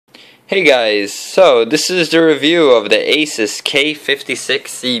Hey guys, so this is the review of the Asus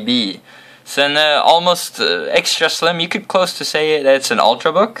K56CB. It's an almost extra slim, you could close to say that it's an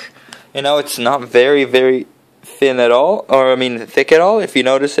ultrabook. You know, it's not very thin at all, or I mean thick at all if you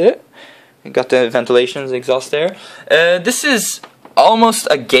notice it. You got the ventilation exhaust there. This is almost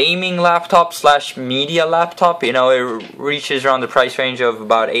a gaming laptop slash media laptop. You know, it reaches around the price range of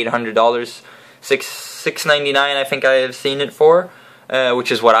about $800, $699 I think I have seen it for.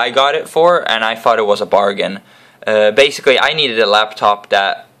 Which is what I got it for, and I thought it was a bargain. Basically, I needed a laptop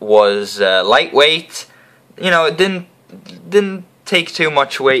that was lightweight. You know, it didn't take too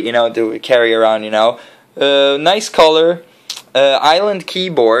much weight, you know, to carry around. You know, nice color, island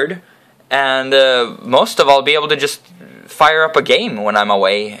keyboard, and most of all, be able to just fire up a game when I'm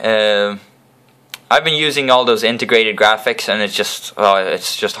away. I've been using all those integrated graphics, and it's just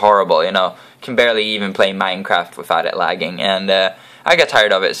horrible. You know, can barely even play Minecraft without it lagging, and I got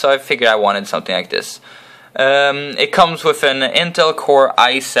tired of it, so I figured I wanted something like this. It comes with an Intel Core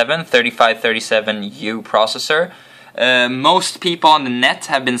i7-3537U processor. Most people on the net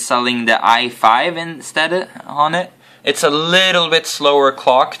have been selling the i5 instead on it. It's a little bit slower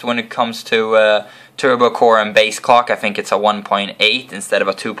clocked when it comes to turbo core and base clock. I think it's a 1.8 instead of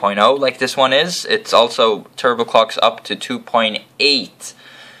a 2.0 like this one is. It's also turbo clocks up to 2.8.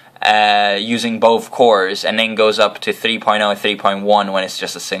 Using both cores, and then goes up to 3.0 and 3.1 when it's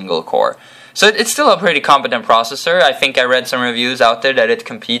just a single core. So it's still a pretty competent processor. I think I read some reviews out there that it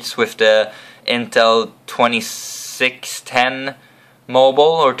competes with the Intel 2610 mobile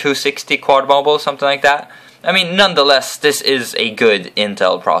or 260 quad mobile, something like that. I mean, nonetheless, this is a good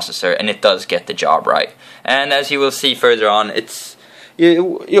Intel processor, and it does get the job right. And as you will see further on,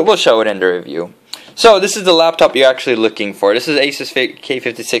 we'll show it in the review. So this is the laptop you're actually looking for. This is Asus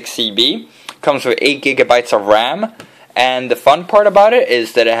K56CB. Comes with 8 GB of RAM. And the fun part about it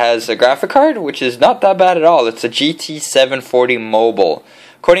is that it has a graphic card, which is not that bad at all. It's a GT740 mobile.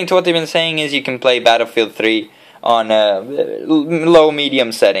 According to what they've been saying is you can play Battlefield 3 on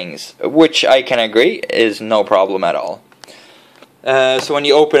low-medium settings, which I can agree is no problem at all. So when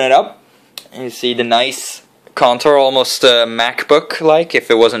you open it up, you see the nice contour, almost MacBook-like if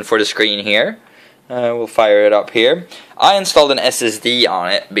it wasn't for the screen here. We'll fire it up here. I installed an SSD on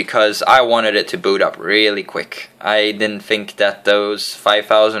it because I wanted it to boot up really quick. I didn't think that those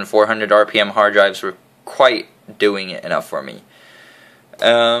 5,400 RPM hard drives were quite doing it enough for me.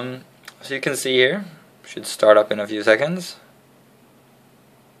 So you can see here, should start up in a few seconds.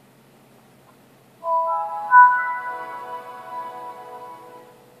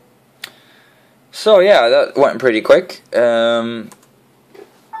 So yeah, that went pretty quick.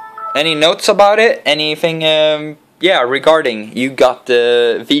 Any notes about it? Anything, yeah, regarding, you got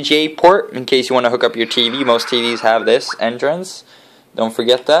the VGA port in case you want to hook up your TV. Most TVs have this entrance. Don't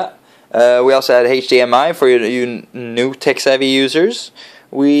forget that. We also had HDMI for you new tech-savvy users.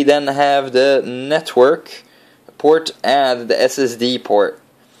 We then have the network port and the SSD port.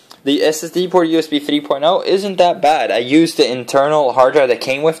 The SSD port USB 3.0 isn't that bad. I used the internal hard drive that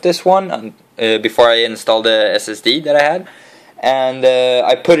came with this one before I installed the SSD that I had. And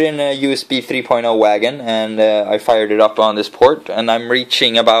I put in a USB 3.0 wagon, and I fired it up on this port, and I'm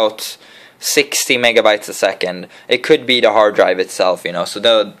reaching about 60 megabytes a second. It could be the hard drive itself, you know, so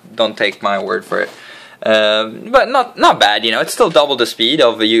don't take my word for it. But not bad, you know. It's still double the speed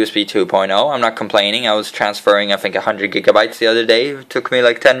of the USB 2.0. I'm not complaining. I was transferring, I think, 100 gigabytes the other day. It took me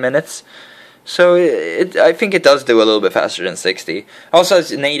like 10 minutes. So I think it does do a little bit faster than 60. Also,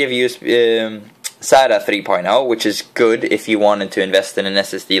 it's native USB SATA 3.0, which is good if you wanted to invest in an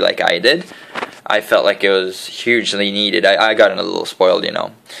SSD like I did. I felt like it was hugely needed. I got a little spoiled, you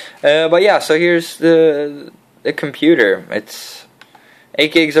know. But yeah, so here's the computer. It's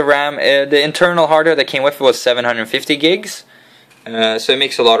 8 gigs of RAM. The internal hardware that came with it was 750 gigs. So it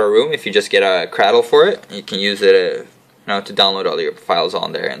makes a lot of room if you just get a cradle for it. You can use it you know, to download all your files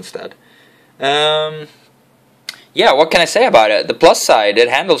on there instead. Yeah, what can I say about it? The plus side, it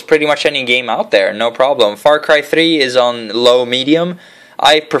handles pretty much any game out there, no problem. Far Cry 3 is on low-medium.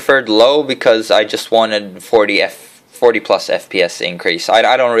 I preferred low because I just wanted 40 plus FPS increase.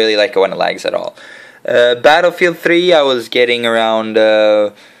 I don't really like it when it lags at all. Battlefield 3, I was getting around,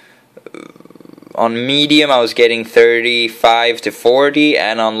 on medium I was getting 35 to 40,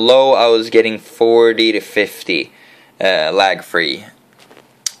 and on low I was getting 40 to 50 lag-free.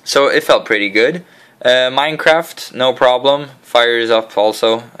 So it felt pretty good. Minecraft, no problem, fires up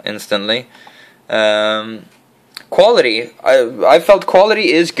also instantly. Quality, I felt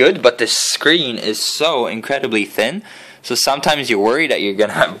quality is good, but the screen is so incredibly thin, so sometimes you worry that you're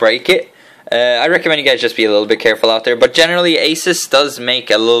gonna break it. I recommend you guys just be a little bit careful out there. But generally, Asus does make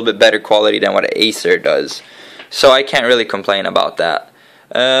a little bit better quality than what Acer does. So I can't really complain about that.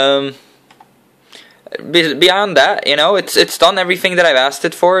 Beyond that, you know, it's done everything that I've asked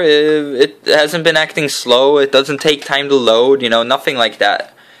it for. It hasn't been acting slow. It doesn't take time to load. You know, nothing like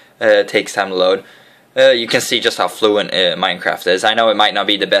that takes time to load. You can see just how fluent Minecraft is. I know it might not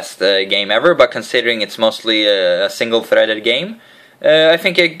be the best game ever, but considering it's mostly a single-threaded game, I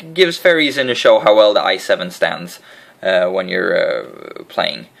think it gives fair reason to show how well the i7 stands when you're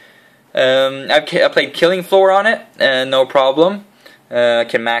playing. I played Killing Floor on it, no problem. I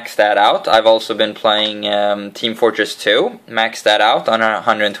can max that out. I've also been playing Team Fortress 2, max that out on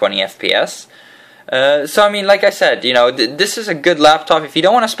 120 FPS. So I mean, like I said, you know, this is a good laptop if you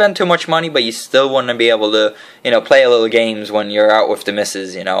don't want to spend too much money, but you still want to be able to, you know, play a little games when you're out with the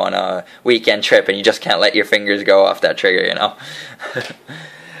missus, you know, on a weekend trip, and you just can't let your fingers go off that trigger, you know.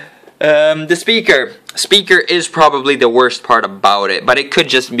 The speaker is probably the worst part about it, but it could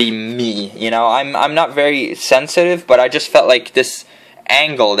just be me, you know. I'm not very sensitive, but I just felt like this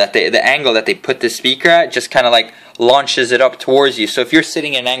angle that the angle that they put the speaker at just kind of like launches it up towards you. So if you're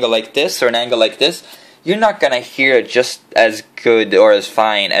sitting in an angle like this or an angle like this, you're not gonna hear it just as good or as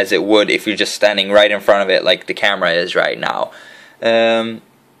fine as it would if you're just standing right in front of it like the camera is right now.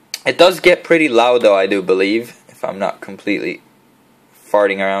 It does get pretty loud though, I do believe, if I'm not completely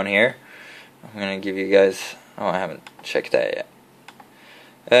farting around here. I'm gonna give you guys, oh, I haven't checked that yet.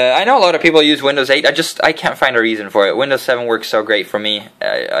 I know a lot of people use Windows 8. I can't find a reason for it. Windows 7 works so great for me.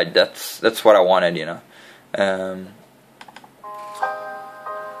 That's what I wanted, you know.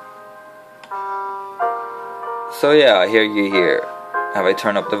 So yeah, I hear you here. Have I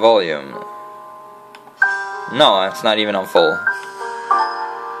turned up the volume? No, it's not even on full.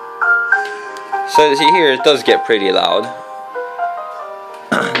 So as you hear, it does get pretty loud.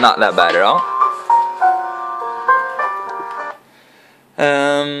 Not that bad at all.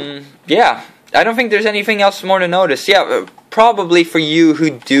 Yeah, I don't think there's anything else more to notice. Yeah, probably for you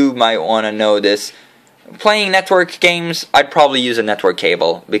who might want to know this, playing network games, I'd probably use a network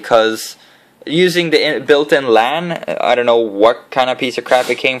cable, because using the built-in LAN, I don't know what kind of piece of crap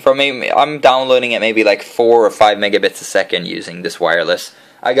it came from. I'm downloading at maybe like 4 or 5 megabits a second using this wireless.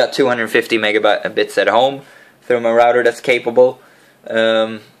 I got 250 megabits at home through my router that's capable.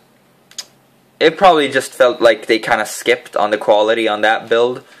 It probably just felt like they kind of skipped on the quality on that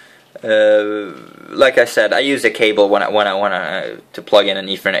build. Like I said, I use a cable when I want to plug in an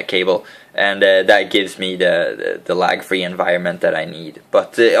Ethernet cable, and that gives me the lag-free environment that I need.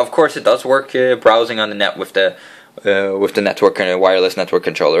 But of course, it does work browsing on the net with the network and wireless network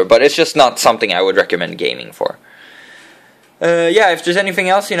controller. But it's just not something I would recommend gaming for. Yeah, if there's anything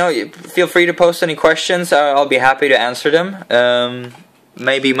else, you know, feel free to post any questions. I'll be happy to answer them.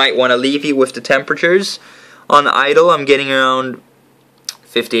 Maybe might want to leave you with the temperatures. On idle, I'm getting around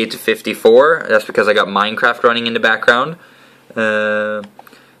 58 to 54. That's because I got Minecraft running in the background.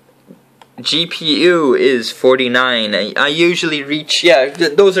 GPU is 49. I usually reach, yeah,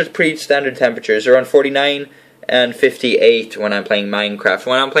 those are pretty standard temperatures, around 49 and 58 when I'm playing Minecraft.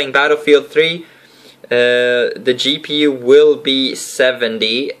 When I'm playing Battlefield 3, the GPU will be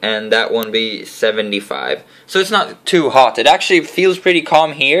 70 and that one be 75. So it's not too hot. It actually feels pretty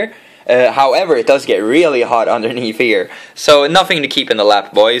calm here. However, it does get really hot underneath here. So nothing to keep in the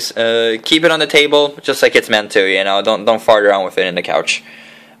lap, boys. Keep it on the table just like it's meant to, you know. Don't fart around with it in the couch.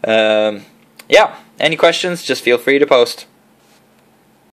 Yeah, any questions, just feel free to post.